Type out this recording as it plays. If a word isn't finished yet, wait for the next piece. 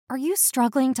Are you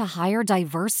struggling to hire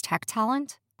diverse tech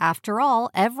talent? After all,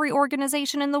 every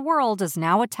organization in the world is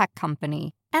now a tech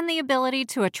company, and the ability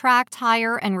to attract,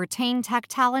 hire, and retain tech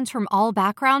talent from all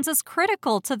backgrounds is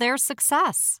critical to their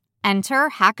success. Enter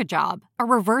HackaJob, a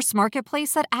reverse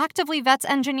marketplace that actively vets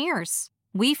engineers.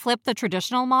 We flip the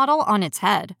traditional model on its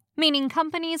head, meaning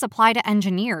companies apply to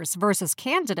engineers versus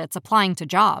candidates applying to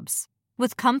jobs,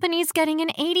 with companies getting an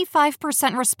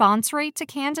 85% response rate to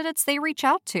candidates they reach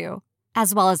out to,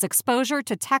 as well as exposure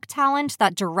to tech talent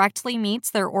that directly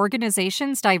meets their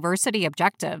organization's diversity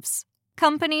objectives.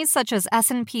 Companies such as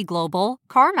S&P Global,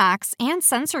 CarMax, and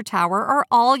Sensor Tower are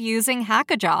all using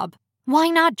HackaJob. Why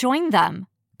not join them?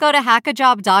 Go to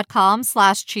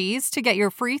hackajob.com/cheese to get your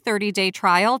free 30-day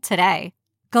trial today.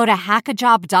 Go to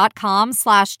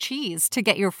hackajob.com/cheese to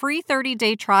get your free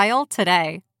 30-day trial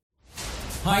today.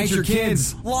 Hide your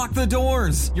kids. Lock the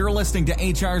doors. You're listening to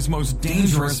HR's most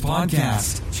dangerous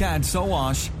podcast. Chad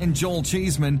Sowash and Joel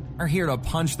Cheeseman are here to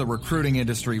punch the recruiting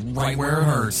industry right where it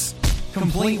hurts.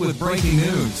 Complete with breaking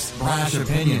news, brash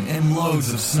opinion, and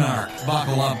loads of snark.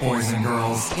 Buckle up, boys and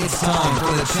girls. It's time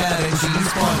for the Chad and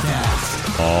Cheese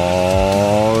Podcast.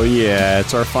 Oh, yeah.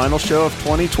 It's our final show of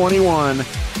 2021,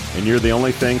 and you're the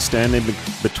only thing standing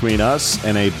between us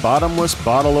and a bottomless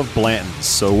bottle of Blanton's,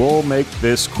 so we'll make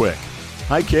this quick.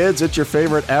 Hi, kids. It's your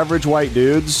favorite average white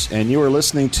dudes, and you are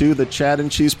listening to the Chad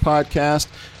and Cheese Podcast.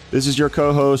 This is your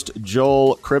co-host,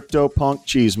 Joel CryptoPunk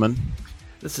Cheeseman.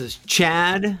 This is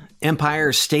Chad,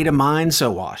 Empire State of Mind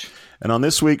Sowash. And on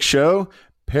this week's show,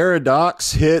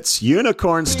 Paradox hits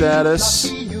unicorn status.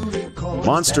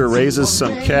 Monster raises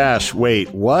some cash.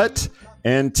 Wait, what?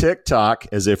 And TikTok,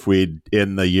 as if we'd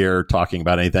in the year talking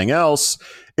about anything else,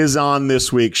 is on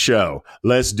this week's show.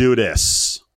 Let's do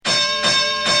this.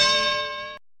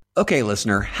 Okay,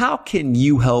 listener, how can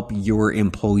you help your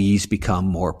employees become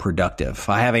more productive?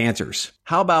 I have answers.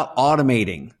 How about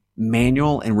automating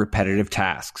manual and repetitive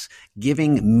tasks,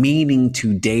 giving meaning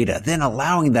to data, then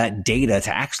allowing that data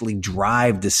to actually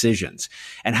drive decisions?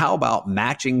 And how about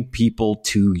matching people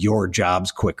to your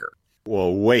jobs quicker?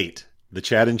 Well, wait. The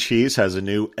Chad and Cheese has a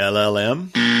new LLM?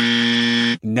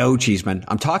 No, Cheeseman.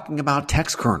 I'm talking about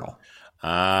TextKernel.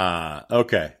 Ah,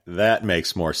 okay. That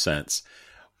makes more sense.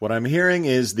 What I'm hearing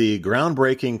is the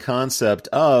groundbreaking concept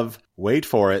of, wait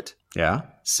for it,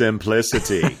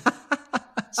 simplicity.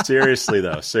 Seriously,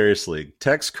 though, seriously.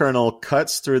 TextKernel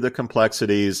cuts through the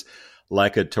complexities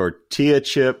like a tortilla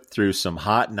chip through some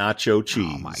hot nacho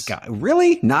cheese. Oh, my God.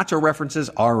 Really? Nacho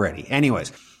references already.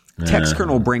 Anyways,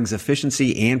 TextKernel brings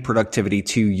efficiency and productivity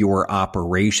to your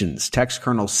operations.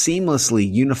 TextKernel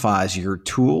seamlessly unifies your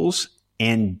tools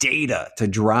and data to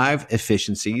drive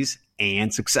efficiencies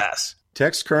and success.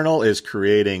 TextKernel is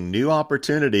creating new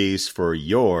opportunities for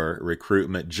your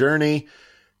recruitment journey,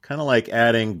 kind of like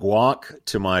adding guac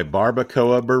to my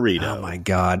barbacoa burrito. Oh, my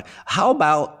God. How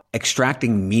about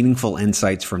extracting meaningful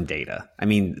insights from data? I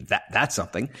mean, that's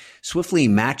something. Swiftly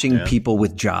matching people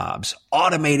with jobs,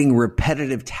 automating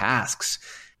repetitive tasks.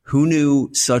 Who knew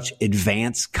such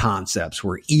advanced concepts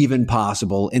were even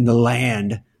possible in the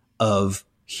land of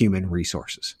human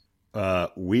resources?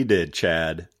 We did,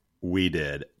 Chad. We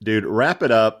did. Dude, wrap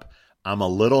it up. I'm a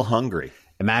little hungry.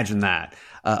 Imagine that.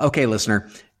 Okay, listener,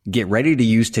 get ready to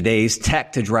use today's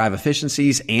tech to drive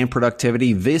efficiencies and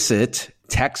productivity. Visit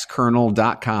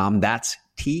textkernel.com. That's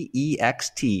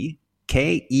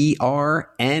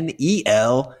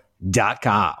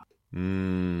TextKernel.com.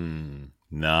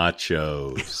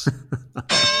 Nachos.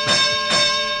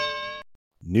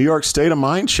 New York State of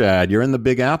Mind, Chad. You're in the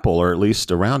Big Apple, or at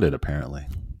least around it, apparently.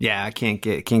 Yeah, I can't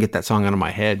get that song out of my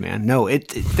head, man. No,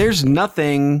 there's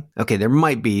nothing. Okay, there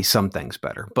might be some things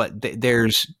better, but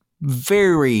there's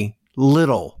very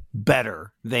little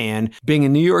better than being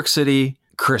in New York City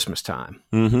Christmas time.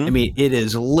 Mm-hmm. I mean, it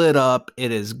is lit up,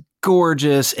 it is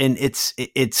gorgeous, and it's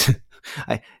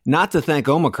not to thank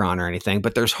Omicron or anything,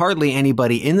 but there's hardly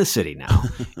anybody in the city now.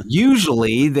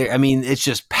 Usually, it's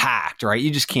just packed, right?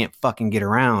 You just can't fucking get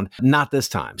around. Not this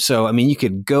time. So, I mean, you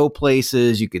could go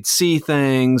places, you could see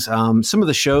things. Some of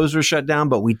the shows were shut down,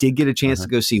 but we did get a chance to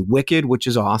go see Wicked, which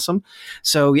is awesome.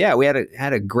 So, yeah, we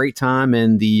had a great time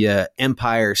in the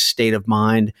Empire State of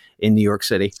Mind in New York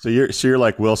City. So you're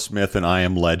like Will Smith and I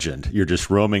Am Legend. You're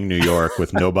just roaming New York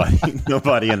with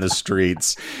nobody in the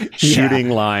streets, shooting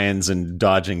lions and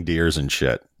dodging deers and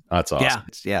shit. That's awesome.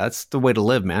 Yeah, that's the way to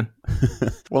live, man.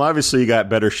 Well, obviously you got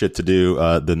better shit to do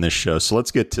than this show. So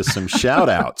let's get to some shout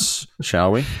outs,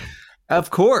 shall we? Of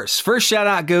course. First shout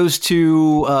out goes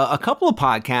to a couple of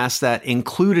podcasts that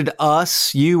included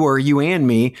us, you and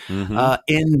me,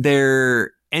 in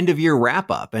their end of year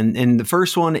wrap up. And the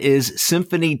first one is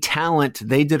Symphony Talent.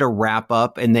 They did a wrap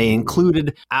up and they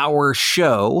included our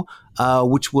show,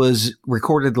 which was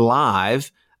recorded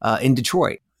live in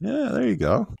Detroit. Yeah, there you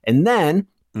go. And then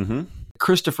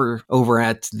Christopher over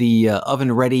at the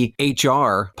Oven Ready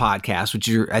HR podcast, which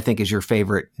I think is your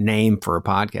favorite name for a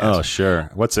podcast. Oh, sure.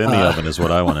 What's in the oven is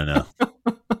what I want to know.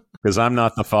 Because I'm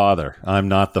not the father.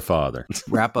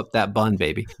 Wrap up that bun,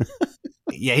 baby.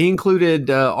 Yeah, he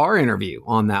included our interview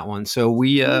on that one. So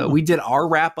we did our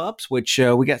wrap ups, which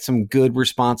we got some good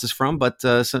responses from, but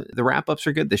the wrap ups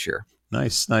are good this year.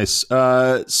 Nice.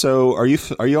 So are you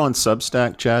on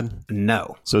Substack, Chad?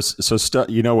 No. So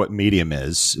you know what Medium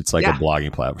is? It's like a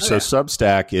blogging platform. So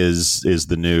Substack is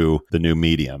the new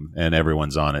Medium, and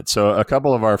everyone's on it. So a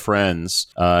couple of our friends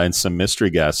and some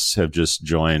mystery guests have just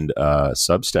joined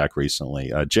Substack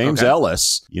recently. James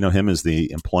Ellis, you know him as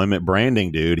the employment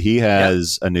branding dude. He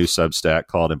has a new Substack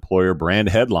called Employer Brand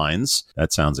Headlines.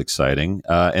 That sounds exciting.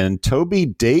 And Toby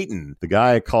Dayton, the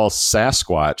guy I call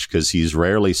Sasquatch because he's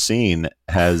rarely seen,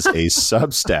 has a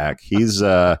Substack. He's used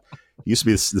to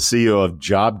be the CEO of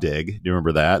JobDig. Do you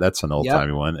remember that? That's an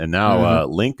old-timey one. And now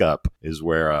LinkUp is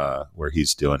where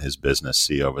he's doing his business.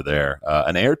 See over there.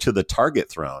 An heir to the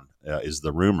Target throne is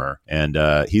the rumor. And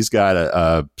he's got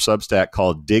a Substack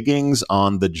called Diggings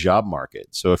on the Job Market.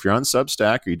 So if you're on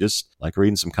Substack or you just like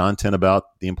reading some content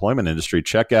about the employment industry,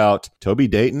 check out Toby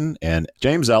Dayton and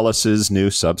James Ellis's new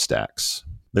Substacks.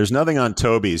 There's nothing on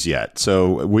Toby's yet,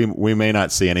 so we may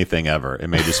not see anything ever. It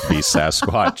may just be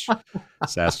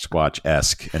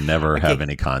Sasquatch-esque and never have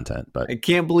any content. But I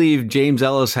can't believe James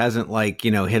Ellis hasn't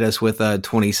hit us with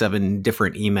 27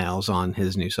 different emails on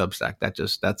his new Substack.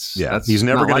 That's he's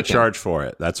never going to charge for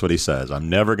it. That's what he says. I'm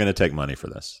never going to take money for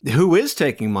this. Who is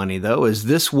taking money though is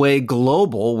This Way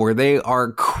Global, where they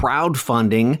are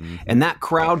crowdfunding, and that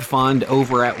crowdfund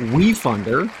over at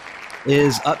WeFunder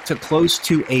is up to close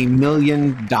to $1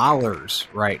 million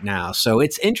right now. So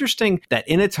it's interesting that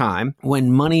in a time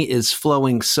when money is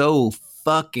flowing so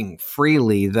fucking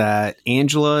freely that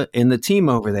Angela and the team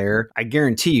over there, I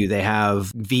guarantee you they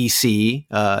have VC,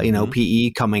 PE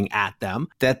coming at them,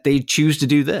 that they choose to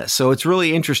do this. So it's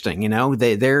really interesting.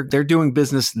 They're doing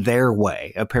business their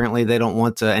way. Apparently they don't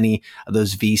want any of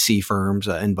those VC firms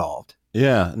involved.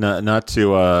 Yeah, not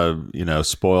to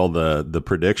spoil the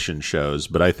prediction shows,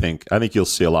 but I think you'll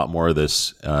see a lot more of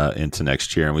this into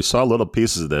next year. And we saw little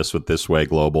pieces of this with This Way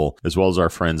Global, as well as our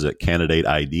friends at Candidate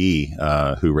ID,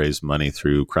 who raised money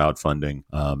through crowdfunding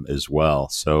as well.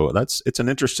 So it's an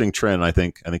interesting trend. I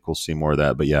think we'll see more of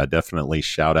that. But yeah, definitely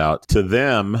shout out to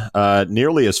them.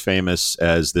 Nearly as famous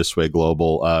as This Way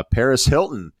Global, Paris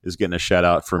Hilton is getting a shout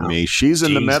out from me. She's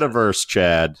in the metaverse,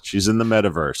 Chad. She's in the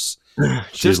metaverse.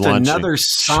 Just another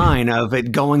sign of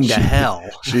it going to hell.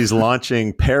 She's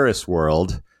launching Paris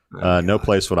World. No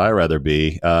place would I rather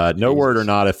be. No word or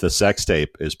not if the sex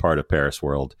tape is part of Paris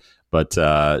World, but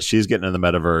she's getting in the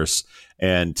metaverse.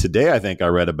 And today, I think I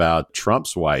read about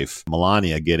Trump's wife,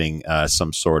 Melania, getting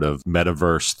some sort of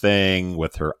metaverse thing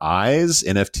with her eyes.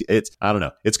 NFT. I don't know.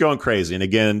 It's going crazy. And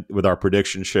again, with our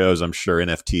prediction shows, I'm sure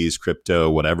NFTs, crypto,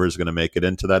 whatever is going to make it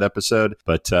into that episode.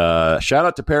 But shout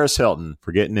out to Paris Hilton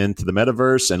for getting into the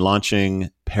metaverse and launching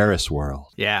Paris World.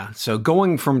 Yeah. So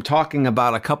going from talking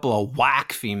about a couple of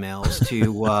whack females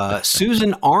to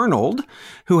Susan Arnold,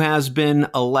 who has been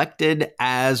elected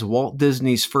as Walt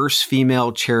Disney's first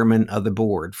female chairman of the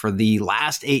board. For the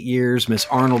last 8 years, Miss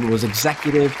Arnold was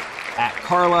executive at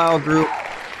Carlyle Group,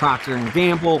 Procter &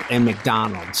 Gamble, and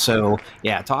McDonald's. So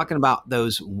yeah, talking about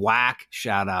those whack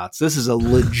shout outs. This is a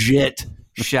legit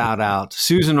shout out.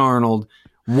 Susan Arnold,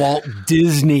 Walt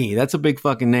Disney. That's a big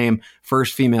fucking name.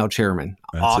 First female chairman.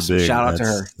 That's awesome. Shout out to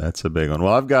her. That's a big one.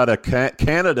 Well, I've got a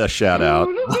Canada shout out.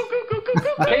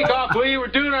 Take off, will you? We're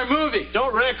doing our movie.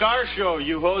 Don't wreck our show,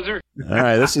 you hoser. All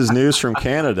right, this is news from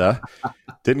Canada.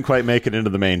 Didn't quite make it into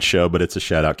the main show, but it's a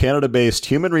shout out. Canada-based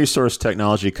human resource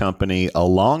technology company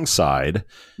Alongside,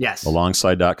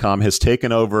 Alongside.com, has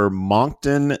taken over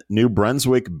Moncton, New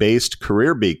Brunswick-based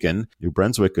Career Beacon. New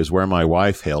Brunswick is where my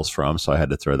wife hails from, so I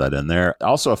had to throw that in there.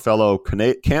 Also a fellow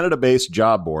Canada-based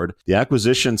job board. The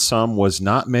acquisition sum was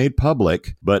not made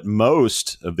public, but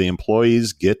most of the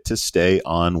employees get to stay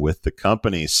on with the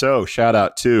company. So shout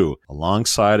out to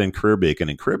Alongside and Career Beacon.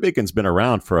 And Career Beacon's been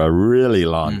around for a really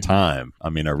long time. I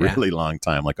mean, a really long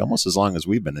time, like almost as long as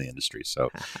we've been in the industry. So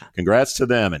congrats to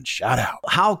them and shout out.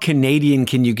 How Canadian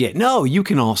can you get? No, you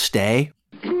can all stay.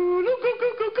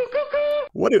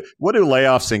 What do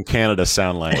layoffs in Canada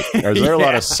sound like? Is there a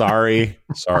lot of sorry?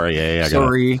 Sorry. You did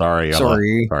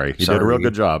a real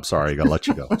good job. Sorry, I gotta let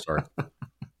you go. Sorry.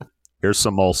 Here's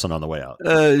some Molson on the way out.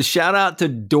 Shout out to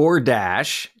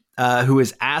DoorDash, who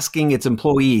is asking its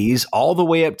employees all the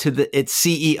way up to its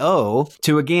CEO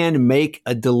to again make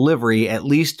a delivery at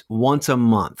least once a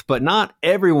month. But not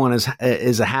everyone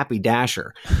is a happy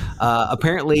dasher.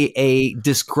 Apparently, a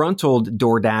disgruntled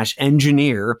DoorDash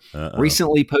engineer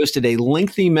recently posted a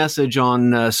lengthy message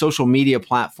on social media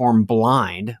platform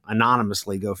Blind,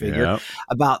 anonymously, go figure,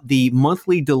 about the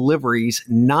monthly deliveries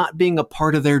not being a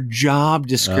part of their job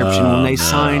description when they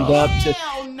signed up to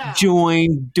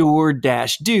join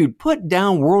DoorDash. Dude, put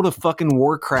down World of fucking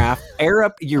Warcraft, air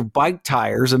up your bike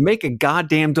tires, and make a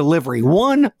goddamn delivery.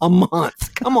 One a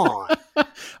month. Come on.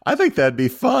 I think that'd be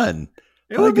fun.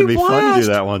 It would be fun to do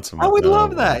that once a month. I would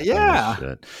love that. Yeah.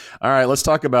 Shit. All right, let's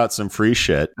talk about some free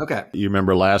shit. Okay. You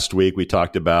remember last week we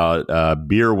talked about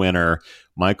beer winner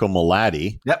Michael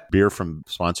Malati. Yep. Beer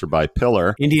sponsored by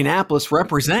Pillar. Indianapolis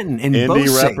representing in Indy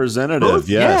both representative. both,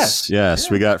 Yes. Yeah.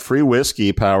 We got free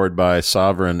whiskey powered by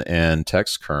Sovereign and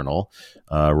Tex Kernel.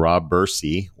 Rob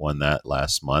Bursey won that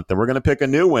last month. And we're going to pick a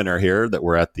new winner here that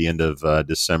we're at the end of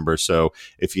December. So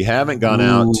if you haven't gone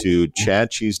out to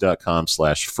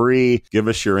chadcheese.com/free, give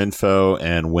us your info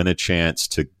and win a chance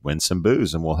to win some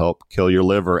booze, and we'll help kill your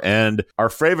liver. And our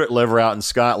favorite liver out in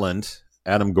Scotland,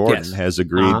 Adam Gordon, has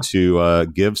agreed to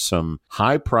give some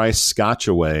high-priced scotch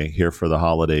away here for the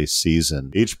holiday season.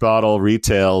 Each bottle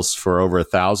retails for over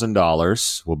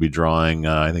 $1,000. We'll be drawing,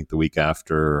 I think, the week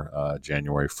after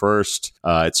January 1st.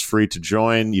 It's free to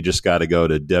join. You just got to go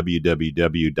to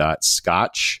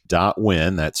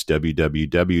www.scotch.win. That's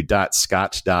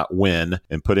www.scotch.win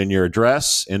and put in your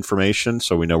address, information,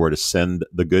 so we know where to send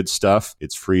the good stuff.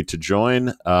 It's free to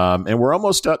join. And we're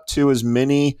almost up to as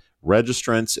many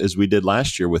registrants as we did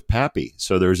last year with Pappy.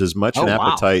 So there's as much an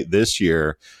appetite this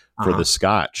year for the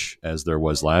scotch as there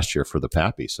was last year for the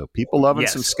Pappy. So people loving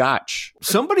some scotch.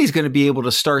 Somebody's going to be able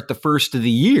to start the first of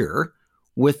the year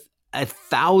with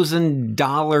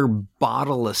 $1,000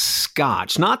 bottle of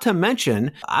scotch. Not to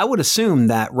mention, I would assume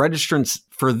that registrants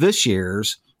for this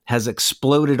year's has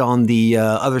exploded on the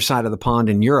other side of the pond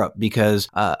in Europe, because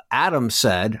Adam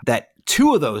said that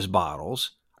 2 of those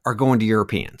bottles are going to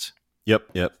Europeans.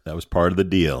 Yep. That was part of the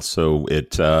deal. So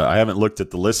I haven't looked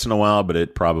at the list in a while, but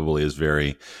it probably is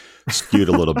very skewed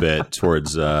a little bit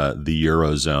towards the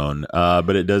Eurozone.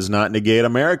 But it does not negate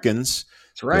Americans.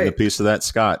 That's right. Getting a piece of that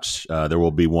scotch. There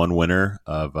will be one winner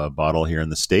of a bottle here in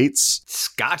the States.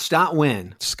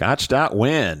 Scotch.win.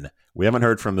 Scotch.win. We haven't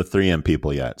heard from the 3M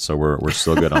people yet, so we're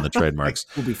still good on the trademarks.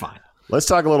 We'll be fine. Let's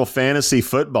talk a little fantasy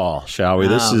football, shall we?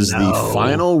 This is the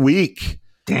final week.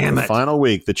 Damn it. Final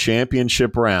week, the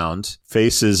championship round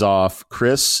faces off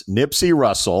Chris Nipsey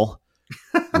Russell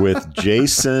with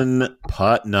Jason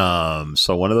Putnam.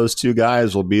 So one of those two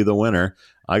guys will be the winner.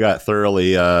 I got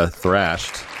thoroughly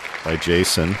thrashed by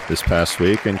Jason this past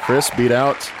week, and Chris beat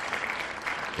out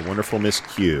the wonderful Miss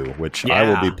Q, which I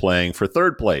will be playing for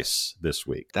third place this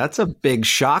week. That's a big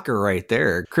shocker right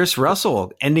there. Chris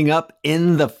Russell ending up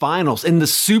in the finals, in the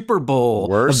Super Bowl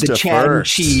of the Chad and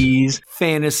Cheese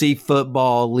Fantasy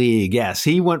Football League. Yes,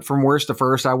 he went from worst to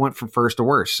first. I went from first to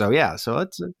worst. So yeah, so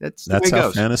that's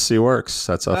how fantasy works.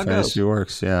 That's how fantasy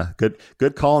works. Yeah, good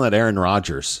call on that Aaron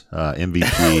Rodgers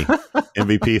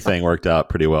MVP thing worked out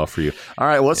pretty well for you. All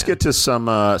right, well, let's get to some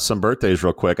birthdays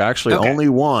real quick. Actually, only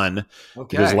one.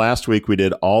 Okay. Because last week we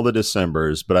did all the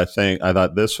Decembers, but I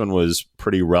thought this one was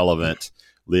pretty relevant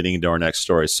leading into our next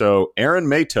story. So Aaron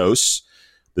Matos,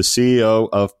 the CEO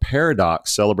of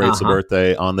Paradox, celebrates a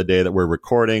birthday on the day that we're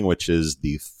recording, which is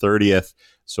the 30th.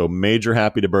 So major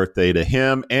happy birthday to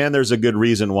him. And there's a good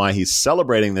reason why he's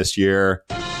celebrating this year.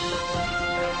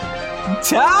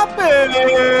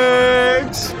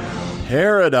 Topics!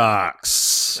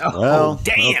 Paradox. Oh,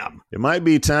 damn. It might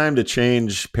be time to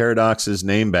change Paradox's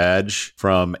name badge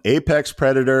from Apex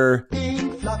Predator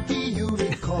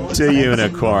to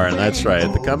Unicorn. That's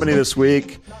right. The company this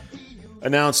week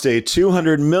announced a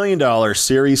 $200 million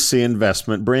Series C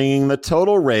investment, bringing the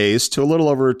total raise to a little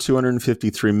over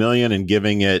 $253 million and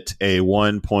giving it a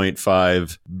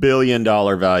 $1.5 billion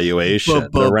valuation.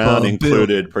 The round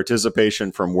included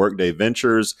participation from Workday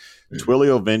Ventures,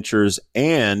 Twilio Ventures,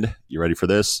 and, you ready for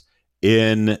this?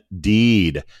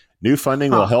 Indeed. New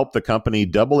funding will help the company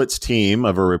double its team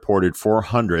of a reported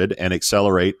 400 and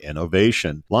accelerate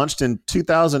innovation. Launched in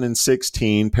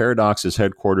 2016, Paradox is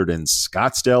headquartered in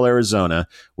Scottsdale, Arizona,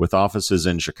 with offices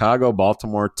in Chicago,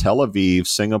 Baltimore, Tel Aviv,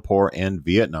 Singapore, and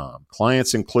Vietnam.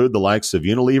 Clients include the likes of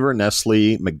Unilever,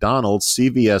 Nestle, McDonald's,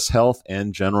 CVS Health,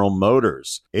 and General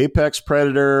Motors. Apex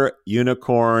Predator,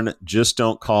 Unicorn, just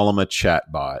don't call them a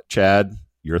chatbot. Chad,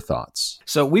 your thoughts.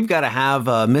 So we've got to have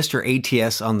Mr.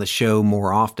 ATS on the show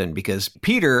more often because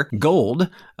Peter Gold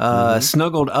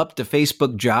snuggled up to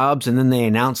Facebook Jobs, and then they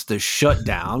announced the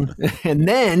shutdown. And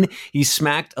then he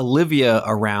smacked Olivia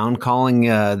around, calling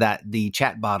that the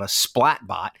chatbot a splat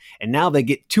bot. And now they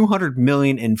get $200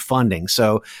 million in funding.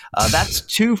 So that's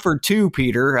 2 for 2,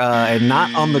 Peter, and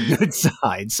not on the good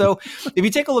side. So if you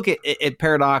take a look at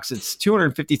Paradox, it's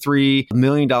 $253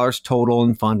 million total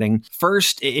in funding.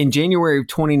 First, in January of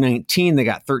 2019, they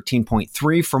got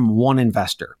 13.3 from one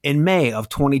investor. In May of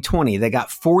 2020, they got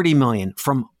 40 million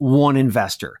from one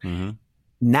investor. Mm-hmm.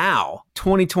 Now,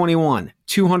 2021,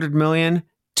 200 million,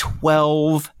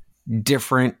 12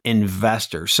 different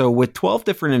investors. So with 12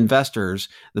 different investors,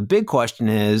 the big question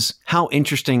is, how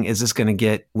interesting is this going to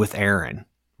get with Aaron?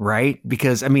 Right?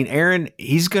 Because I mean, Aaron,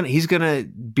 he's gonna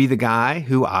be the guy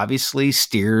who obviously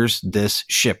steers this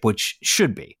ship, which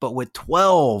should be. But with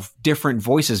 12 different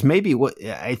voices, maybe what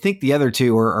I think the other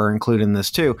two are included in this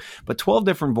too. But 12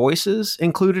 different voices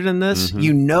included in this,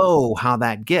 you know how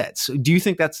that gets. Do you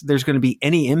think there's going to be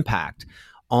any impact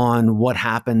on what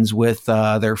happens with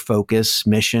their focus,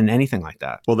 mission, anything like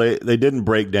that? Well, they didn't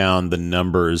break down the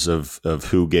numbers of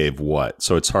who gave what,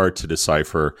 so it's hard to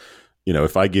decipher. You know,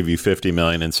 if I give you 50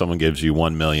 million and someone gives you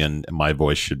 1 million, my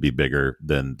voice should be bigger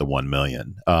than the 1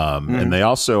 million. And they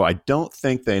also, I don't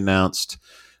think they announced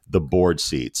the board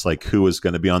seats, like who was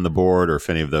going to be on the board or if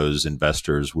any of those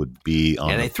investors would be on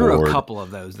the board. Yeah, they threw a couple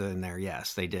of those in there.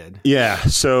 Yes, they did. Yeah.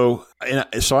 So I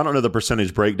don't know the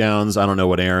percentage breakdowns. I don't know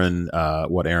what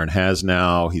Aaron has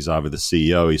now. He's obviously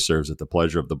the CEO. He serves at the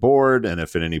pleasure of the board. And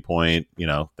if at any point, you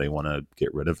know, they want to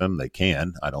get rid of him, they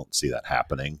can. I don't see that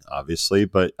happening, obviously.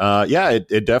 But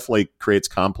it definitely creates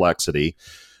complexity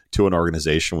to an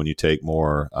organization when you take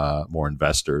more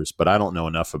investors. But I don't know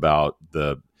enough about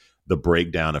the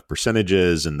breakdown of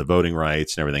percentages and the voting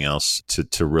rights and everything else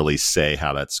to really say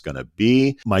how that's going to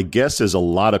be. My guess is a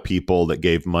lot of people that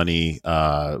gave money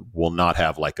will not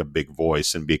have like a big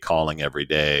voice and be calling every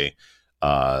day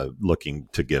looking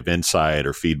to give insight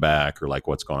or feedback or like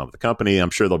what's going on with the company. I'm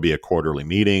sure there'll be a quarterly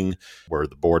meeting where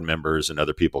the board members and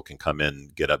other people can come in,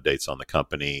 get updates on the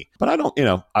company. But I don't,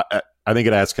 I think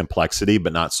it adds complexity,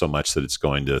 but not so much that it's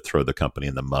going to throw the company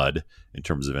in the mud in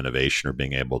terms of innovation or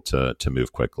being able to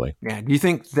move quickly. Yeah. Do you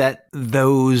think that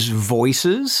those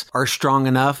voices are strong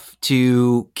enough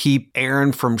to keep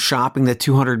Aaron from shopping the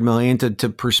 200 million to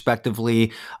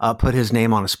prospectively put his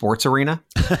name on a sports arena?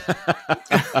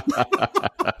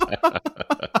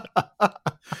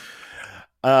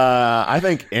 I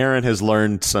think Aaron has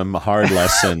learned some hard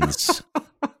lessons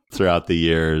throughout the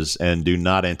years and do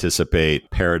not anticipate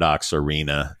Paradox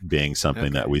Arena being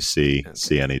something that we see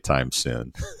anytime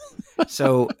soon.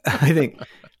 So I think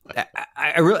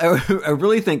I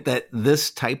really think that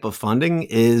this type of funding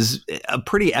is a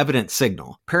pretty evident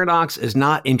signal. Paradox is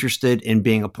not interested in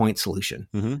being a point solution.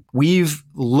 Mm-hmm. We've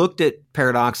looked at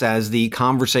Paradox as the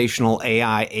conversational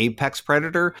AI apex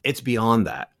predator. It's beyond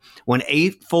that. When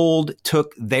Eightfold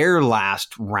took their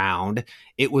last round,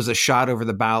 it was a shot over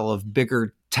the bow of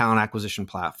bigger talent acquisition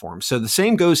platforms. So the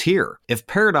same goes here. If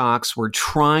Paradox were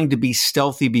trying to be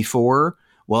stealthy before,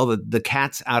 well, the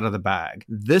cat's out of the bag.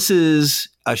 This is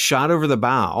a shot over the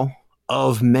bow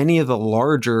of many of the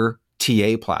larger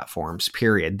TA platforms,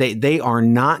 period. They are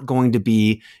not going to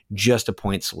be just a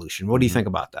point solution. What do you think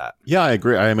about that? Yeah, I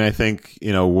agree. I mean, I think,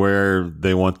 where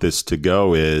they want this to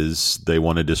go is they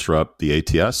want to disrupt the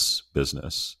ATS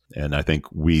business. And I think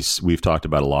we've talked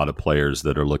about a lot of players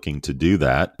that are looking to do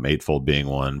that. Eightfold being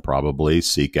one, probably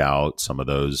seek out some of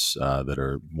those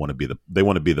that want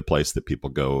to be the place that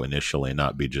people go initially,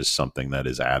 not be just something that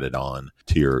is added on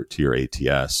to your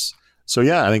ATS. So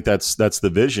yeah, I think that's the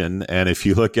vision. And if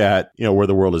you look at where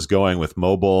the world is going with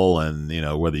mobile and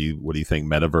what do you think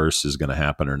metaverse is going to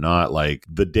happen or not, like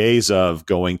the days of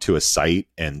going to a site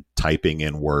and typing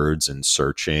in words and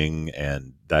searching,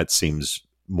 and that seems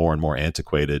more and more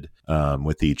antiquated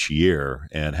with each year,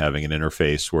 and having an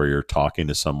interface where you're talking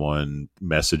to someone,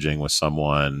 messaging with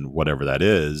someone, whatever that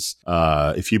is.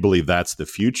 If you believe that's the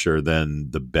future, then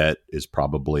the bet is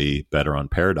probably better on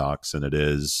Paradox than it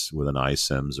is with an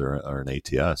iSIMS or an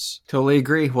ATS. Totally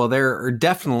agree. Well, there are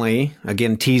definitely,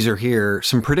 again, teaser here,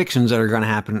 some predictions that are going to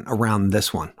happen around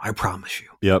this one. I promise you.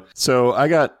 Yep. So I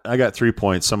got 3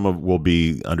 points. Some of will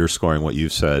be underscoring what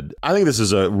you've said. I think this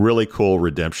is a really cool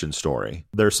redemption story.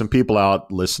 There's some people out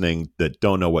listening that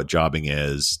don't know what jobbing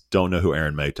is, don't know who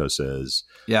Aaron Matos is.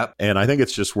 Yep. And I think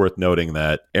it's just worth noting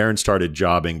that Aaron started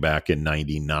jobbing back in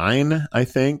 99, I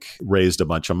think, raised a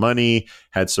bunch of money,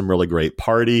 had some really great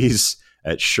parties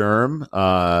at SHRM.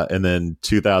 And then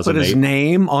 2008. Put his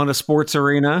name on a sports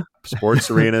arena.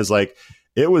 Sports arena is like,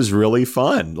 It was really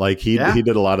fun. Like he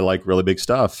did a lot of like really big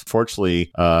stuff.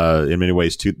 Fortunately, in many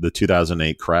ways, the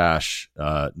 2008 crash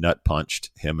nut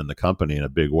punched him and the company in a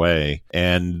big way,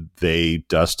 and they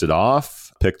dusted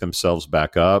off, picked themselves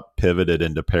back up, pivoted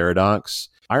into Paradox.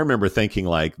 I remember thinking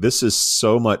like, this is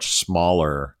so much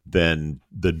smaller than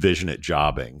the division at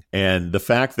Jobbing. And the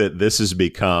fact that this has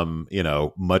become,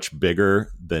 much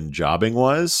bigger than Jobbing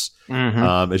was,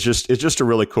 it's just a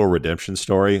really cool redemption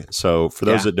story. So for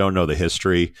those that don't know the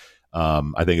history,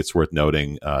 I think it's worth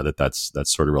noting that's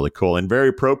sort of really cool and very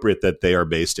appropriate that they are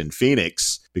based in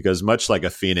Phoenix, because much like a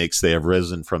phoenix, they have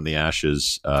risen from the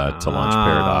ashes to launch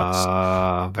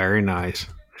Paradox. Very nice.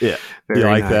 Yeah. Very You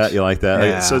like nice. that? You like that?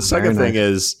 Yeah, So the second very thing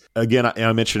is, again,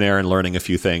 I mentioned Aaron learning a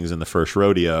few things in the first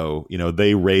rodeo.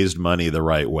 They raised money the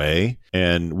right way.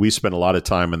 And we spent a lot of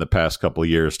time in the past couple of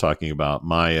years talking about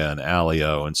Maya and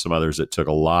Alio and some others that took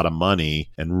a lot of money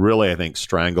and really, I think,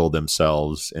 strangled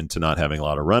themselves into not having a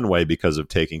lot of runway because of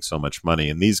taking so much money.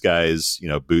 And these guys,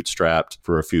 bootstrapped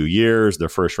for a few years. Their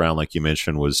first round, like you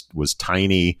mentioned, was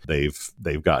tiny.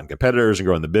 They've gotten competitors and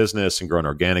grown the business and grown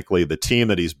organically. The team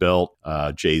that he's built,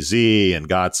 Jay-Z and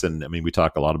Gotson, I mean, we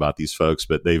talk a lot about these folks,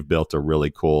 but they've built a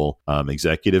really cool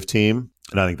executive team.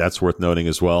 And I think that's worth noting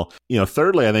as well.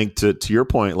 Thirdly, I think to your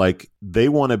point, like they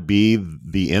want to be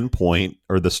the end point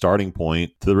or the starting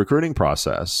point to the recruiting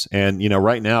process. And,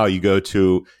 right now you go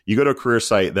to a career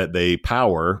site that they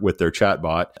power with their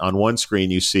chatbot. On one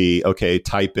screen, you see, okay,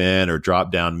 type in or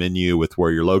drop down menu with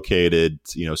where you're located,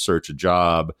 search a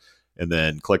job and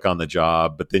then click on the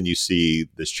job. But then you see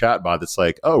this chatbot that's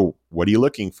like, oh, what are you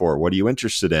looking for? What are you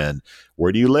interested in?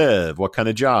 Where do you live? What kind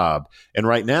of job? And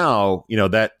right now,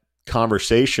 that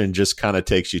conversation just kind of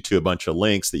takes you to a bunch of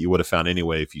links that you would have found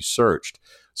anyway if you searched.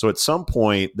 So at some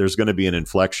point, there's going to be an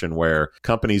inflection where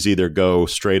companies either go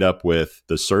straight up with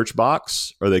the search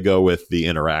box or they go with the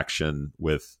interaction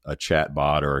with a chat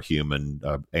bot or a human,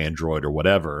 Android or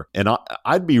whatever. And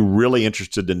I'd be really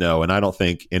interested to know, and I don't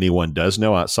think anyone does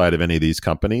know outside of any of these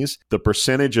companies, the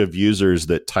percentage of users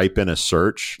that type in a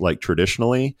search like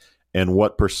traditionally and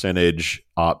what percentage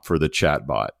opt for the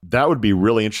chatbot. That would be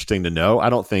really interesting to know. I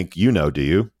don't think do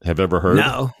you? Have ever heard?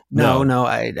 No.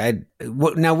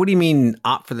 What do you mean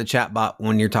opt for the chatbot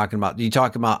when you're talking about? Do you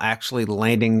talk about actually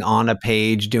landing on a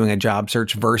page, doing a job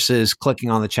search versus clicking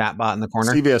on the chatbot in the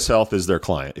corner? CVS Health is their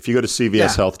client. If you go to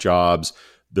CVS Health Jobs,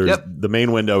 there's the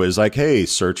main window is like, hey,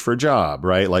 search for job,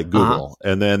 right? Like Google.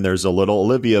 And then there's a little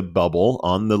Olivia bubble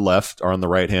on the left or on the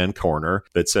right-hand corner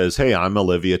that says, hey, I'm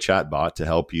Olivia chatbot to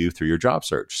help you through your job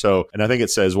search. So, and I think it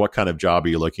says, what kind of job are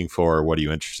you looking for? What are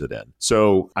you interested in?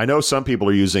 So I know some people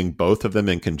are using both of them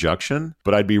in conjunction,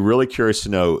 but I'd be really curious to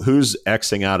know who's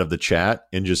Xing out of the chat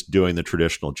and just doing the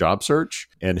traditional job search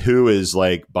and who is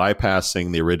like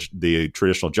bypassing the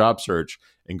traditional job search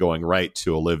and going right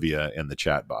to Olivia and the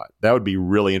chatbot. That would be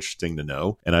really interesting to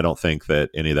know. And I don't think that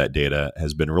any of that data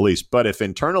has been released. But if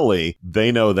internally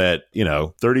they know that,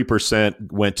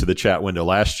 30% went to the chat window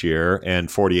last year and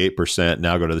 48%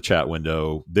 now go to the chat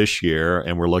window this year,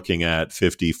 and we're looking at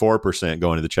 54%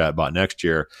 going to the chatbot next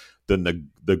year, then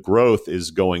the growth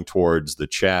is going towards the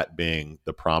chat being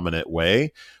the prominent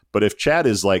way. But if chat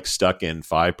is like stuck in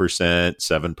 5%,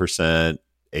 7%,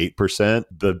 8%,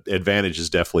 the advantage is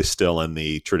definitely still in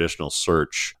the traditional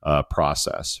search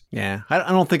process. Yeah, I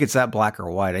don't think it's that black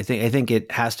or white. I think it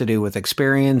has to do with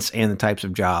experience and the types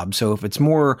of jobs. So if it's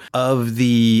more of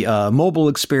the mobile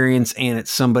experience and it's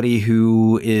somebody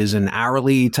who is an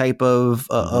hourly type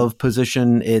of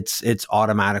position, it's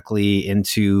automatically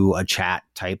into a chat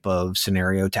type of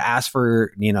scenario to ask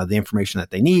for the information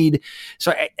that they need.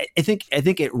 So I think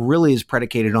it really is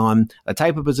predicated on a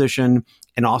type of position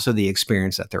and also the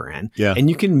experience that they're in. Yeah. And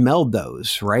you can meld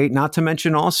those, right? Not to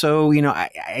mention also,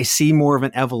 I see more of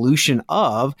an evolution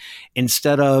of,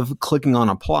 instead of clicking on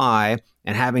apply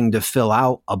and having to fill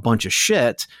out a bunch of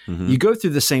shit, you go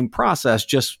through the same process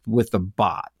just with the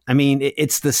bot. I mean,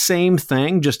 it's the same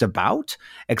thing just about,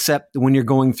 except when you're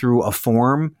going through a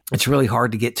form, it's really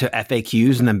hard to get to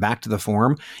FAQs and then back to the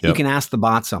form. Yep. You can ask the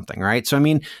bot something, right? So, I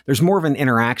mean, there's more of an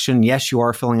interaction. Yes, you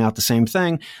are filling out the same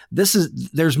thing.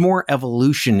 There's more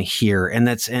evolution here. And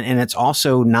it's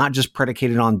also not just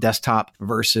predicated on desktop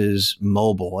versus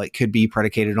mobile. It could be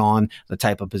predicated on the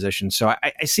type of position. So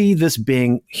I see this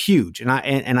being huge, and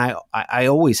I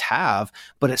always have,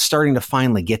 but it's starting to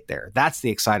finally get there. That's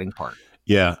the exciting part.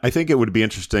 Yeah, I think it would be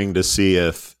interesting to see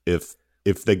if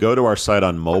they go to our site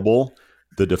on mobile,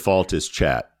 the default is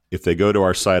chat. if they go to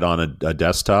our site on a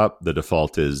desktop, the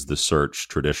default is the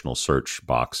traditional search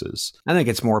boxes. I think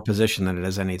it's more position than it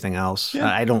is anything else.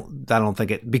 Yeah. I don't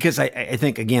think it, because I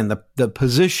think, again, the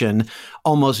position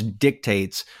almost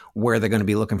dictates where they're going to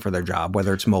be looking for their job,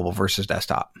 whether it's mobile versus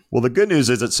desktop. Well, the good news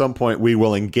is at some point we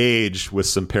will engage with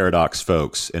some Paradox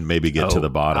folks and maybe get to the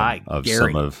bottom of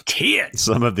some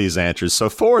of these answers. So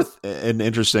fourth and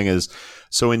interesting is,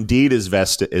 so Indeed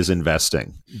is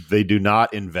investing. They do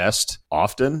not invest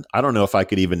often. I don't know if I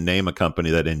could even name a company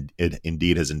that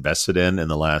Indeed has invested in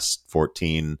the last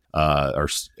 14 or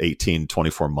 18,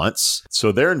 24 months.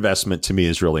 So their investment to me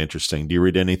is really interesting. Do you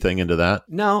read anything into that?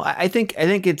 No, I think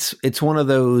it's one of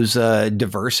those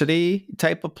diversity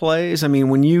type of plays. I mean,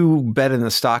 when you bet in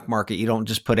the stock market, you don't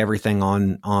just put everything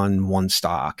on one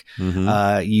stock.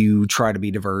 Mm-hmm. You try to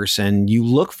be diverse, and you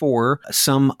look for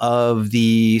some of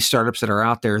the startups that are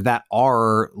out there that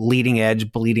are leading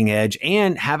edge, bleeding edge,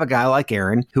 and have a guy like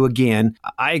Aaron, who, again,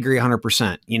 I agree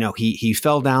 100%. You know, he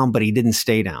fell down, but he didn't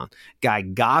stay down. Guy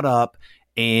got up,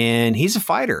 and he's a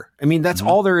fighter. I mean, that's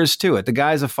all there is to it. The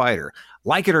guy's a fighter.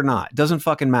 Like it or not, doesn't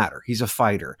fucking matter. He's a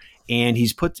fighter. And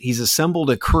he's assembled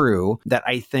a crew that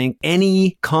I think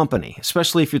any company,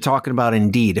 especially if you're talking about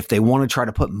Indeed, if they want to try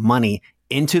to put money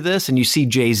into this, and you see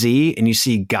Jay-Z and you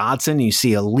see Godson, and you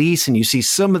see Elise, and you see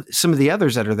some of the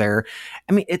others that are there.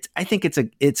 I mean, I think it's a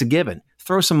given.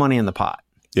 Throw some money in the pot.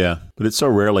 Yeah, but it so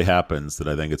rarely happens that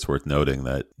I think it's worth noting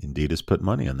that Indeed has put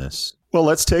money on this. Well,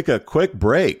 let's take a quick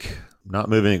break. Not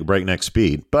moving at breakneck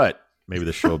speed, but maybe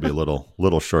the show will be a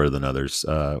little shorter than others.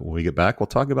 When we get back, we'll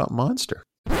talk about Monster.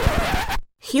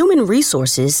 Human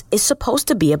resources is supposed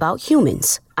to be about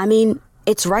humans. I mean,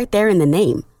 it's right there in the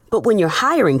name. But when your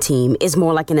hiring team is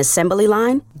more like an assembly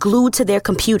line, glued to their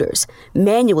computers,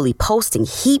 manually posting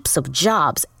heaps of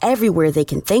jobs everywhere they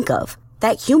can think of,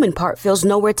 that human part feels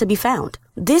nowhere to be found.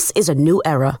 This is a new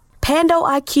era. Pando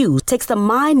IQ takes the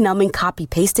mind-numbing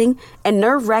copy-pasting and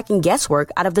nerve-wracking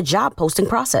guesswork out of the job posting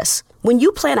process. When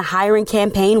you plan a hiring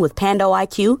campaign with Pando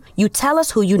IQ, you tell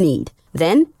us who you need.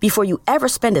 Then, before you ever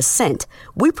spend a cent,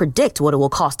 we predict what it will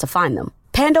cost to find them.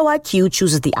 Pando IQ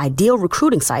chooses the ideal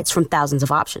recruiting sites from thousands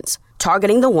of options,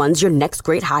 targeting the ones your next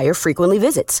great hire frequently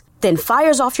visits, then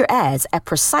fires off your ads at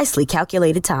precisely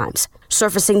calculated times,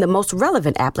 surfacing the most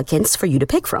relevant applicants for you to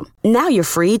pick from. Now you're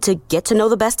free to get to know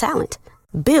the best talent,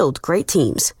 build great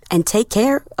teams, and take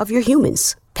care of your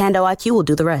humans. Pando IQ will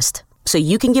do the rest, so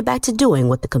you can get back to doing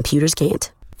what the computers can't.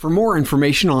 For more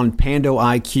information on Pando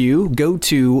IQ, go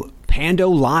to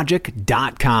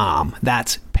pandologic.com.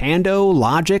 That's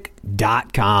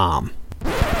pandologic.com.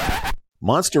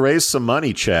 Monster raised some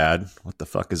money, Chad. What the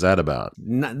fuck is that about?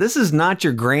 No, this is not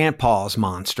your grandpa's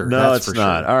Monster. No, it's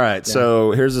not. Sure. All right. Yeah.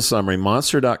 So here's the summary.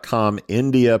 Monster.com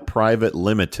India Private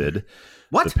Limited.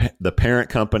 What? The parent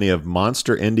company of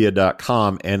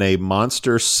MonsterIndia.com and a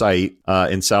Monster site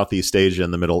in Southeast Asia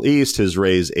and the Middle East has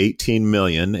raised $18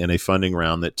 million in a funding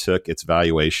round that took its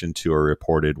valuation to a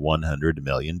reported $100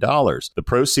 million. The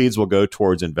proceeds will go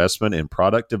towards investment in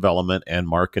product development and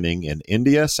marketing in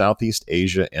India, Southeast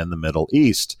Asia, and the Middle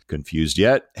East. Confused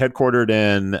yet? Headquartered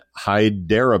in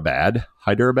Hyderabad,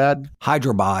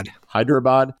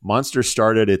 Monster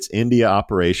started its India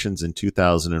operations in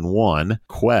 2001.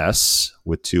 Quess,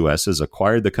 with two S's,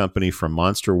 acquired the company from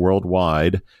Monster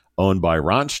Worldwide, owned by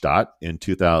Randstad, in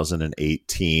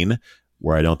 2018,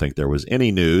 where I don't think there was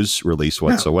any news release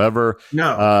whatsoever.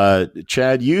 No.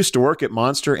 Chad used to work at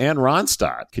Monster and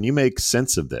Randstad. Can you make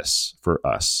sense of this for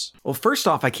us? Well, first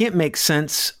off, I can't make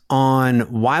sense on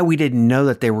why we didn't know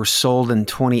that they were sold in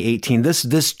 2018.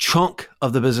 This chunk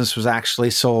of the business was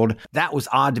actually sold. That was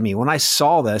odd to me. When I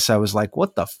saw this, I was like,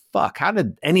 what the fuck? How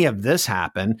did any of this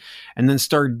happen? And then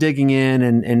started digging in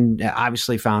and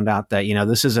obviously found out that, you know,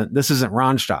 this isn't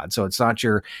Randstad. So it's not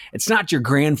your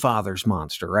grandfather's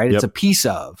Monster, right? Yep. It's a piece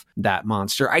of that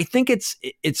Monster. I think it's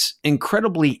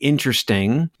incredibly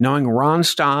interesting knowing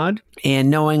Randstad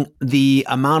and knowing the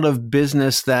amount of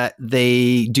business that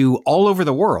they do all over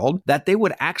the world, that they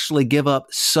would actually give up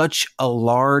such a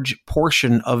large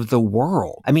portion of the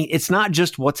world. I mean, it's not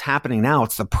just what's happening now,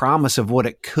 it's the promise of what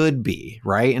it could be,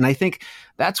 right? And I think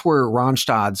that's where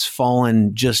Randstad's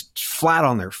fallen just flat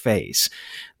on their face.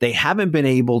 They haven't been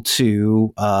able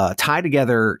to tie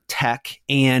together tech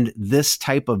and this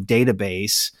type of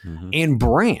database and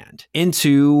brand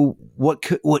into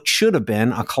what should have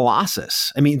been a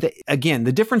colossus. I mean, again,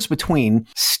 the difference between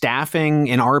staffing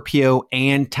and RPO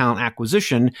and talent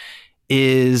acquisition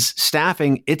is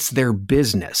staffing, it's their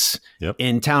business. Yep.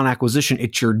 In talent acquisition,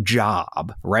 it's your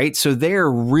job, right? So they're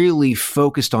really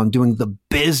focused on doing the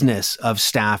business of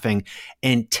staffing,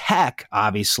 and tech,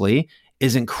 obviously,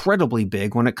 is incredibly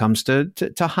big when it comes to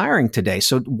hiring today.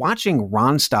 So watching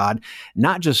Randstad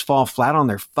not just fall flat on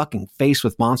their fucking face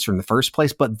with Monster in the first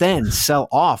place, but then sell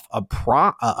off a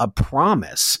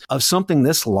promise of something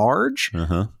this large,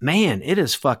 man, it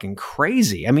is fucking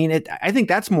crazy. I mean, I think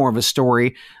that's more of a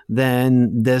story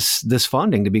than this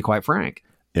funding, to be quite frank.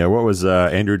 Yeah, what was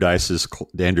Andrew Dice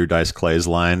Clay's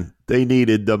line? They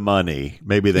needed the money.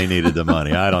 Maybe they needed the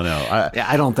money. I don't know.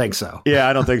 I don't think so. Yeah,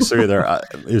 I don't think so either.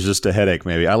 It was just a headache,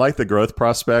 maybe. I like the growth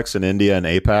prospects in India and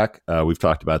APAC. We've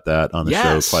talked about that on the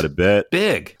show quite a bit.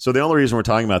 Big. So the only reason we're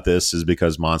talking about this is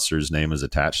because Monster's name is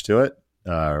attached to it.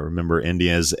 Remember,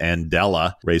 India's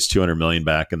Andela raised $200 million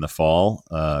back in the fall,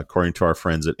 according to our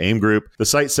friends at AIM Group. The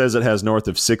site says it has north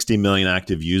of 60 million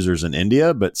active users in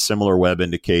India, but SimilarWeb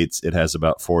indicates it has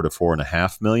about 4 to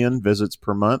 4.5 million visits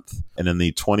per month. And in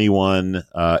the 21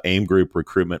 AIM Group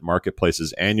Recruitment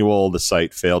Marketplaces Annual, the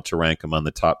site failed to rank among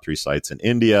the top 3 sites in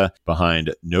India,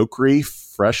 behind Naukri,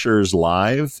 Freshers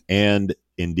Live, and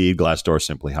Indeed, Glassdoor,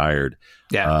 Simply Hired.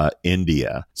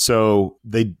 India. So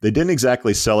they didn't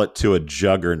exactly sell it to a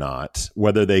juggernaut.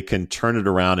 Whether they can turn it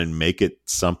around and make it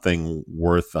something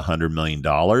worth $100 million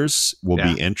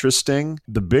will be interesting.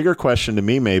 The bigger question to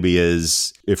me maybe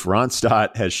is, if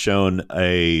Randstad has shown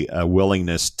a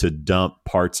willingness to dump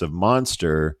parts of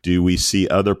Monster, do we see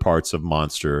other parts of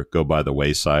Monster go by the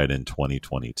wayside in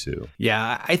 2022?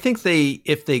 Yeah, I think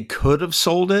if they could have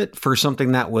sold it for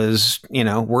something that was,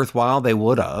 worthwhile, they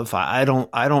would have. I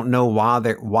don't know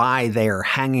why they're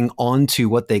hanging on to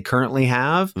what they currently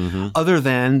have, other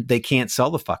than they can't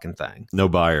sell the fucking thing. No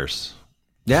buyers.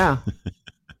 Yeah.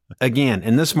 Again,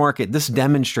 in this market, this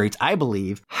demonstrates, I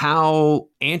believe, how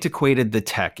antiquated the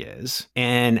tech is,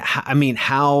 and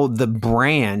how the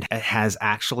brand has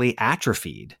actually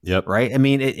atrophied. Yep. Right. I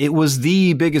mean, it was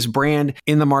the biggest brand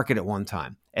in the market at one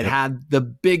time. It had the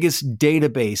biggest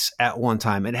database at one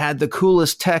time. It had the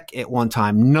coolest tech at one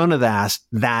time. None of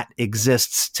that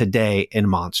exists today in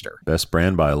Monster. Best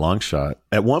brand by a long shot.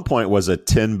 At one point was a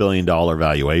 $10 billion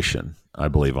valuation, I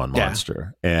believe, on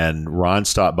Monster. And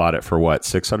Randstad bought it for what,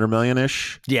 600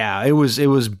 million-ish? Yeah, it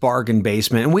was bargain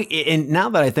basement. And now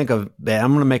that I think of that,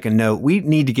 I'm going to make a note. We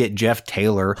need to get Jeff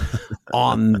Taylor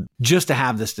on just to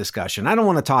have this discussion. I don't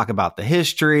want to talk about the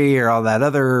history or all that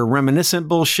other reminiscent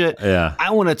bullshit. Yeah.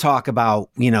 I want to talk about,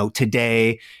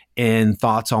 today and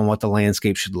thoughts on what the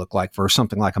landscape should look like for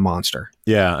something like a Monster.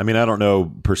 Yeah. I mean, I don't know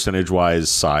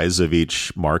percentage-wise size of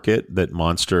each market that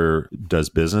Monster does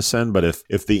business in, but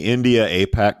if the India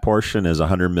APAC portion is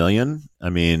 100 million, I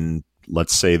mean,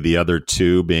 let's say the other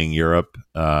two being Europe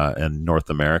and North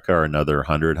America are another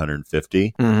 100,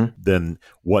 150, then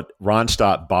what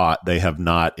Randstad bought, they have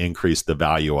not increased the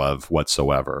value of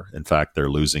whatsoever. In fact, they're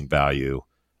losing value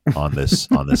on this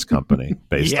company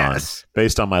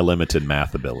based on my limited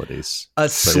math abilities.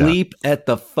 Asleep at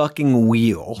the fucking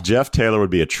wheel. Jeff Taylor would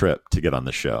be a trip to get on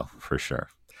the show for sure.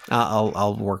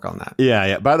 I'll work on that.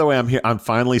 Yeah. By the way, I'm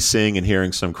finally seeing and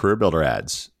hearing some Career Builder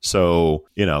ads. So,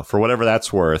 for whatever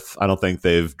that's worth, I don't think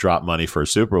they've dropped money for a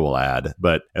Super Bowl ad,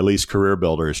 but at least Career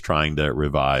Builder is trying to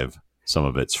revive some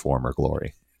of its former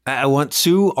glory. I want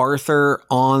Sue Arthur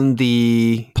on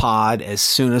the pod as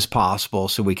soon as possible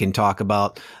so we can talk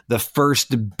about the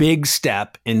first big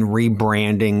step in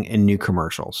rebranding and new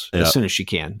commercials as soon as she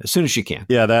can.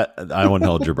 Yeah, that I wouldn't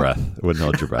hold your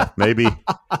breath. Maybe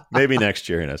next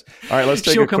year. Who knows? All right, let's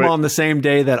take She'll come on the same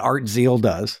day that Art Zeal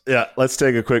does. Yeah, let's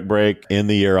take a quick break. In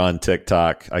the year on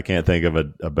TikTok. I can't think of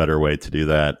a better way to do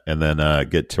that. And then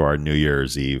get to our New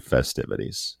Year's Eve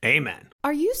festivities. Amen.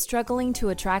 Are you struggling to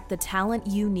attract the talent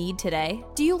you need today?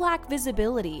 Do you lack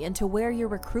visibility into where your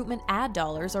recruitment ad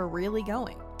dollars are really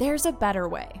going? There's a better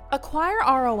way. Acquire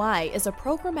ROI is a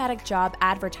programmatic job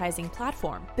advertising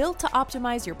platform built to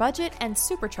optimize your budget and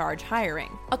supercharge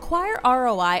hiring. Acquire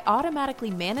ROI automatically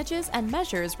manages and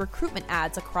measures recruitment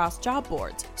ads across job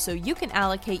boards, so you can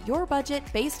allocate your budget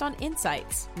based on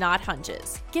insights, not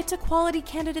hunches. Get to quality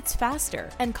candidates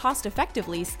faster and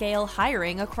cost-effectively scale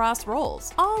hiring across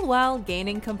roles, all while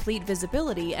gaining complete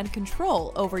visibility and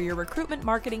control over your recruitment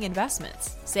marketing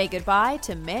investments. Say goodbye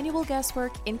to manual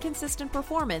guesswork, inconsistent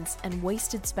performance, and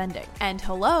wasted spending. And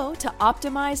hello to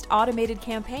optimized automated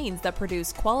campaigns that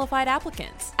produce qualified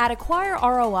applicants. At Acquire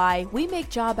ROI, we make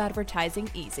job advertising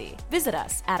easy. Visit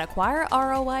us at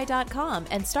acquireroi.com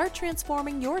and start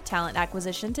transforming your talent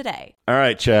acquisition today. All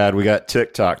right, Chad, we got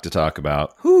TikTok to talk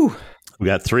about. Whew. We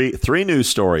got three news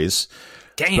stories.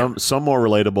 Damn. Some more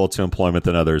relatable to employment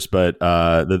than others, but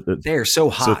they're so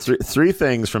hot. So three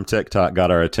things from TikTok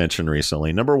got our attention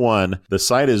recently. Number one, the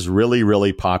site is really,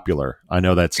 really popular. I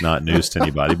know that's not news to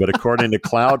anybody, but according to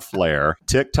Cloudflare,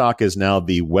 TikTok is now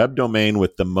the web domain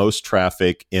with the most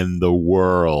traffic in the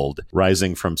world,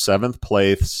 rising from 7th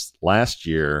place last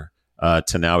year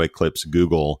to now eclipse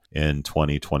Google in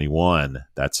 2021.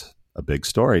 That's a big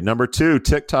story. Number two,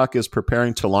 TikTok is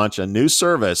preparing to launch a new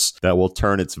service that will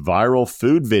turn its viral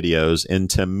food videos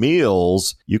into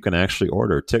meals you can actually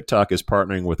order. TikTok is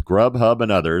partnering with Grubhub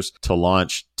and others to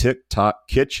launch TikTok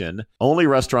Kitchen. Only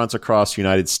restaurants across the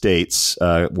United States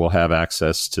will have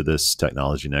access to this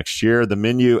technology next year. The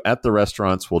menu at the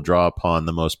restaurants will draw upon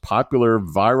the most popular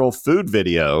viral food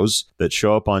videos that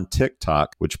show up on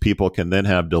TikTok, which people can then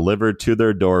have delivered to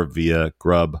their door via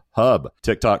Grubhub.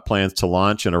 TikTok plans to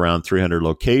launch in around 300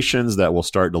 locations that will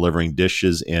start delivering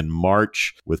dishes in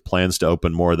March, with plans to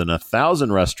open more than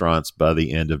 1,000 restaurants by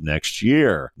the end of next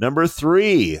year. Number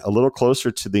three, a little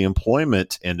closer to the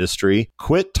employment industry,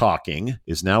 quit talking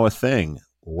is now a thing.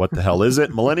 What the hell is it?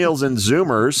 Millennials and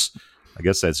Zoomers, I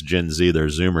guess that's Gen Z, they're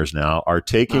Zoomers now, are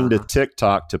taking to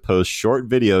TikTok to post short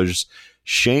videos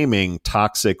shaming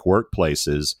toxic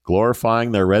workplaces,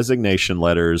 glorifying their resignation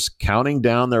letters, counting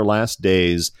down their last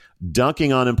days,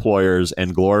 dunking on employers,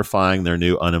 and glorifying their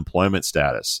new unemployment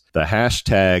status. The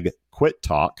hashtag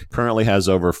QuitTalk currently has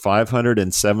over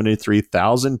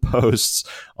 573,000 posts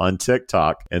on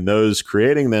TikTok, and those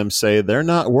creating them say they're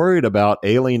not worried about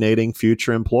alienating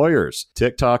future employers.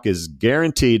 TikTok is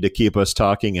guaranteed to keep us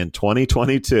talking in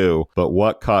 2022, but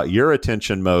what caught your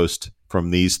attention most from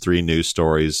these three news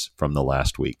stories from the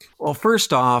last week? Well,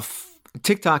 first off,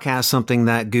 TikTok has something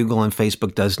that Google and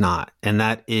Facebook does not, and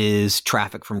that is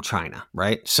traffic from China,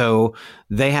 right? So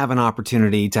they have an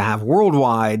opportunity to have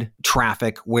worldwide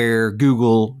traffic where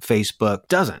Google, Facebook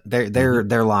doesn't.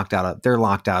 They're locked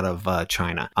out of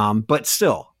China. But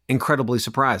still, incredibly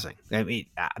surprising. I mean,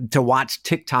 to watch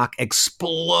TikTok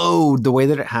explode the way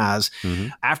that it has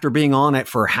after being on it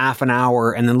for half an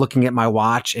hour and then looking at my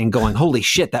watch and going, holy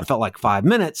shit, that felt like 5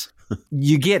 minutes.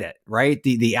 You get it, right?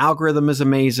 The algorithm is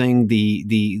amazing.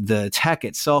 The tech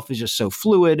itself is just so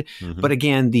fluid. But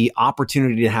again, the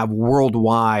opportunity to have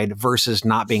worldwide versus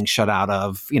not being shut out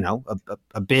of,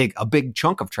 a big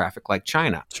chunk of traffic like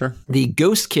China. Sure. The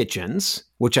ghost kitchens,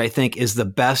 which I think is the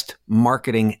best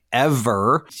marketing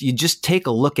ever. You just take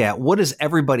a look at, what does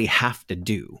everybody have to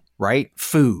do, right?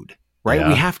 Food. Right? Yeah.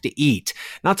 We have to eat.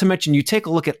 Not to mention, you take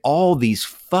a look at all these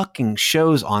fucking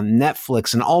shows on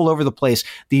Netflix and all over the place,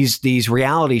 these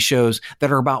reality shows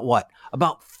that are about what?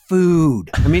 About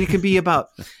food. I mean, it could be about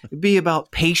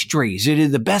pastries. It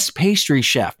is the best pastry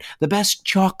chef, the best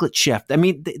chocolate chef. I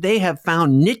mean, they have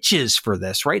found niches for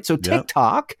this, right? So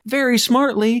TikTok very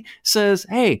smartly says,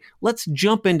 hey, let's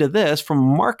jump into this from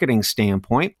a marketing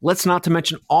standpoint. Let's not to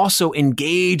mention also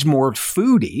engage more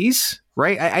foodies.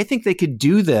 Right. I think they could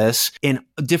do this in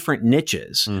different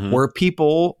niches where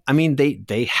people, I mean,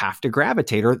 they have to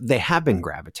gravitate, or they have been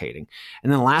gravitating.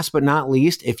 And then last but not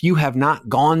least, if you have not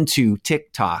gone to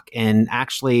TikTok and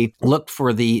actually looked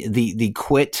for the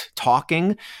quit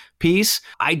talking piece,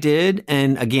 I did.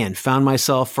 And again, found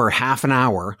myself for half an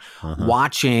hour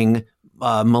watching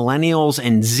millennials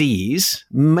and Zs,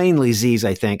 mainly Zs,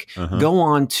 I think, go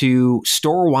on to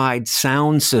store-wide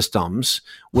sound systems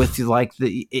with like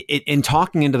in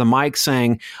talking into the mic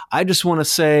saying, I just want to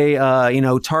say,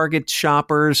 Target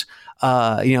shoppers,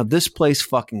 this place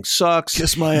fucking sucks.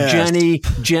 Kiss my ass.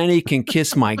 Jenny can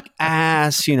kiss my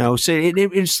ass, so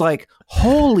it's like,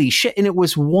 holy shit. And it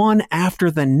was one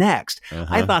after the next.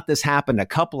 I thought this happened a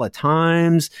couple of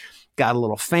times, got a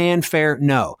little fanfare.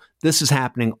 No, this is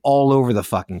happening all over the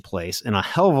fucking place, and a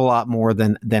hell of a lot more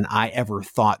than I ever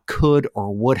thought could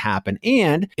or would happen.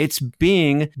 And it's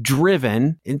being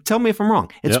driven, and tell me if I'm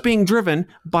wrong, it's being driven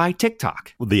by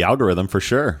TikTok. Well, the algorithm for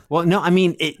sure. Well, no, I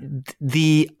mean,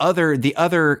 the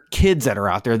other kids that are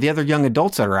out there, the other young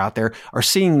adults that are out there are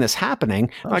seeing this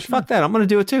happening. Like, fuck that, I'm going to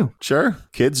do it too. Sure.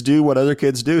 Kids do what other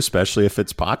kids do, especially if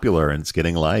it's popular and it's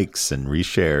getting likes and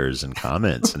reshares and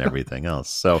comments and everything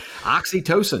else. So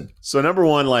oxytocin. So number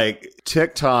one, like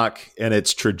TikTok and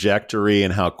its trajectory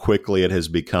and how quickly it has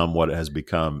become what it has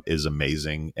become is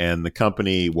amazing. And the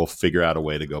company will figure out a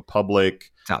way to go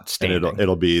public. It's outstanding. And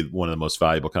it'll be one of the most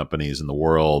valuable companies in the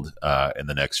world in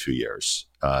the next few years.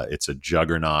 It's a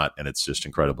juggernaut, and it's just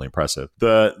incredibly impressive.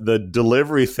 The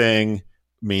delivery thing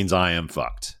means I am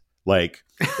fucked. Like,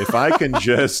 if I can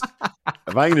just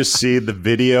see the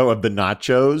video of the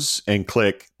nachos and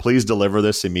click, please deliver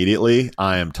this immediately,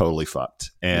 I am totally fucked.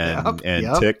 And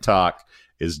TikTok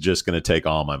is just going to take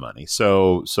all my money.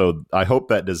 So I hope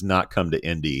that does not come to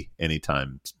Indy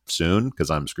anytime soon, because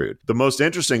I'm screwed. The most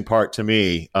interesting part to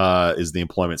me is the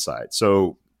employment side.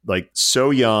 So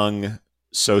young,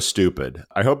 so stupid.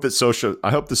 I hope the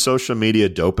social media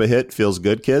dopa hit feels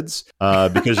good, kids,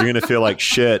 because you're going to feel like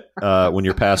shit when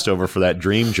you're passed over for that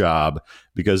dream job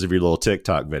because of your little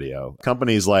TikTok video.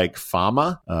 Companies like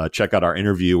Fama, check out our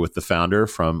interview with the founder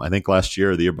from, I think, last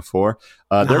year or the year before.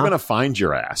 They're going to find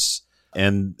your ass.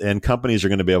 And companies are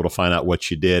going to be able to find out what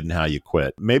you did and how you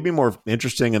quit. Maybe more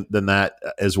interesting than that,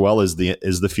 as well as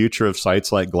the future of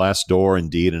sites like Glassdoor,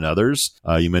 Indeed, and others.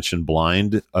 You mentioned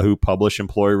Blind, who publish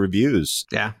employee reviews.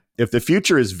 Yeah. If the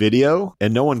future is video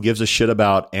and no one gives a shit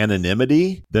about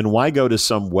anonymity, then why go to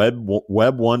some web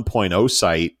 1.0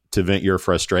 site to vent your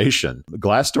frustration?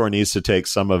 Glassdoor needs to take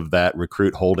some of that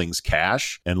Recruit Holdings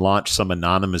cash and launch some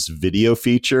anonymous video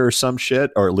feature or some shit,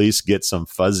 or at least get some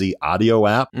fuzzy audio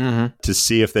app to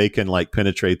see if they can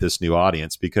penetrate this new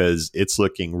audience, because it's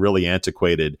looking really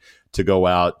antiquated to go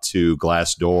out to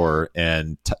Glassdoor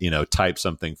and type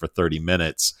something for 30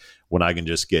 minutes when I can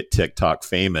just get TikTok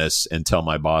famous and tell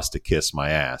my boss to kiss my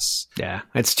ass. Yeah,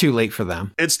 it's too late for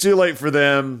them. It's too late for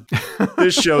them.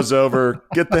 This show's over.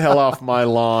 Get the hell off my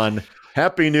lawn.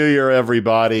 Happy New Year,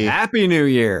 everybody. Happy New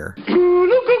Year.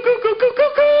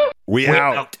 We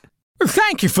out.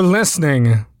 Thank you for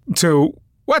listening to,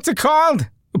 what's it called?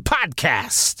 A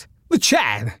podcast. The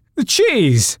Chad. The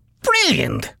Cheese.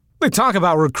 Brilliant. They talk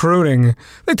about recruiting.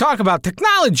 They talk about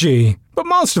technology. But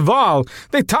most of all,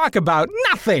 they talk about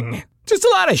nothing. Just a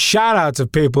lot of shout-outs of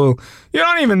people you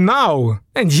don't even know.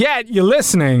 And yet you're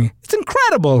listening. It's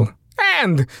incredible.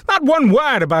 And not one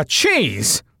word about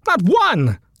cheese. Not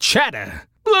one. Cheddar.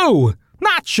 Blue.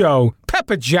 Nacho.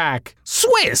 Pepper Jack.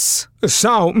 Swiss.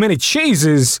 So many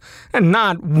cheeses and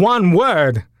not one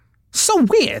word. So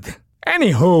weird.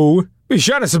 Anywho, be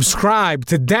sure to subscribe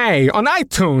today on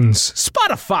iTunes,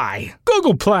 Spotify,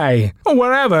 Google Play, or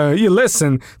wherever you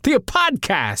listen to your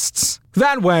podcasts.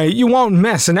 That way you won't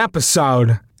miss an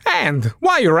episode. And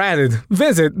while you're at it,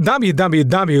 visit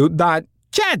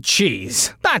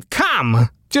www.chadcheese.com.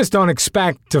 Just don't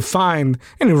expect to find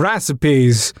any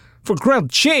recipes for grilled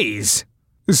cheese.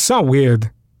 It's so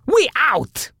weird. We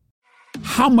out!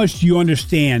 How much do you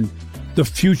understand the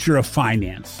future of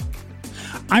finance?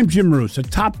 I'm Jim Roos, a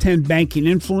top 10 banking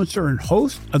influencer and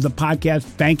host of the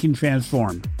podcast Banking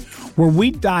Transformed, where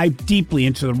we dive deeply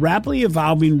into the rapidly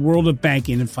evolving world of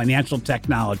banking and financial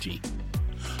technology.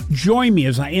 Join me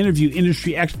as I interview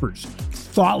industry experts,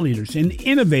 thought leaders, and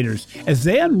innovators as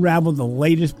they unravel the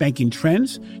latest banking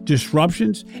trends,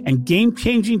 disruptions, and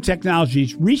game-changing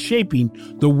technologies reshaping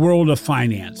the world of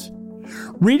finance.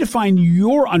 Redefine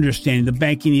your understanding of the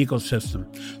banking ecosystem.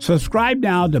 Subscribe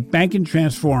now to Banking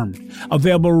Transformed,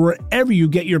 available wherever you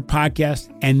get your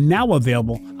podcast and now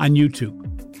available on YouTube.